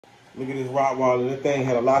Look at this Rottweiler. That thing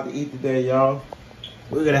had a lot to eat today, y'all.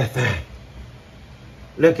 Look at that thing.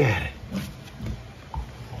 Look at it.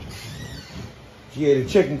 She ate a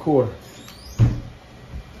chicken quarter.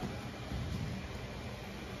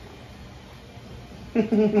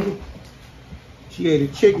 She ate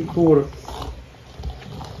a chicken quarter.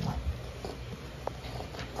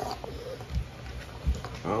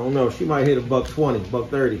 I don't know. She might hit a $1.20,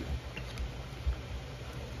 $1.30.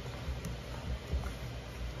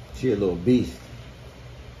 She a little beast.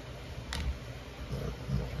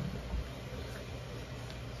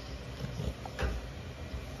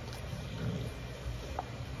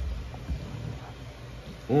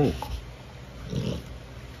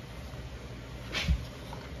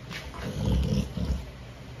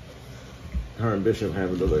 Her and Bishop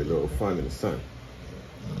have a little fun in the sun.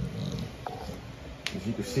 As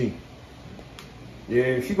you can see.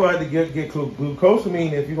 Yeah, she's gonna have to get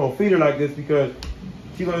glucosamine if you're gonna feed her like this, because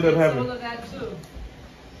she's gonna end up having. All of that too.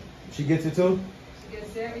 She gets it too? She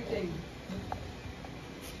gets everything.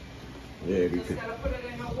 Yeah, Just gotta put it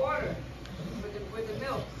in her water with the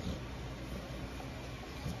milk.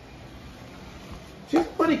 She's a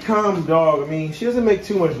pretty calm dog. I mean, she doesn't make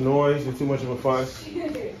too much noise or too much of a fuss. She's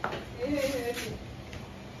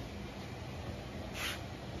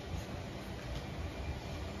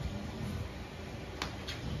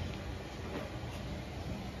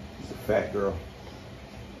a fat girl.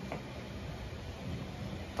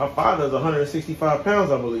 Her father's 165 pounds,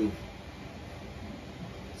 I believe.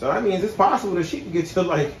 So that means it's possible that she can get to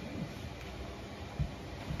like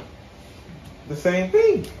the same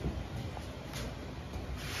thing.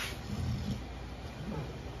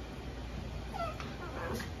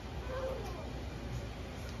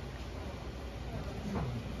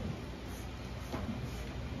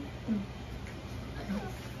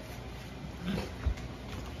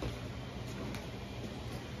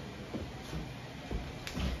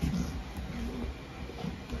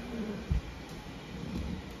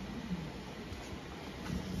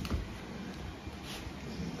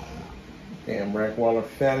 Damn, Rottweiler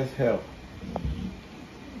fat as hell.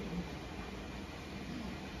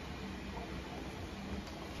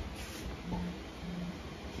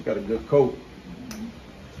 She got a good coat.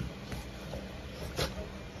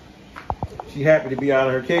 She happy to be out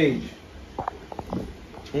of her cage.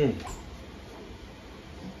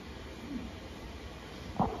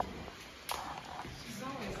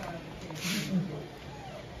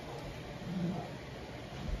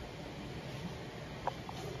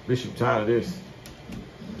 Bishop tired of this.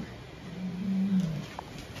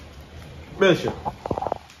 Bishop.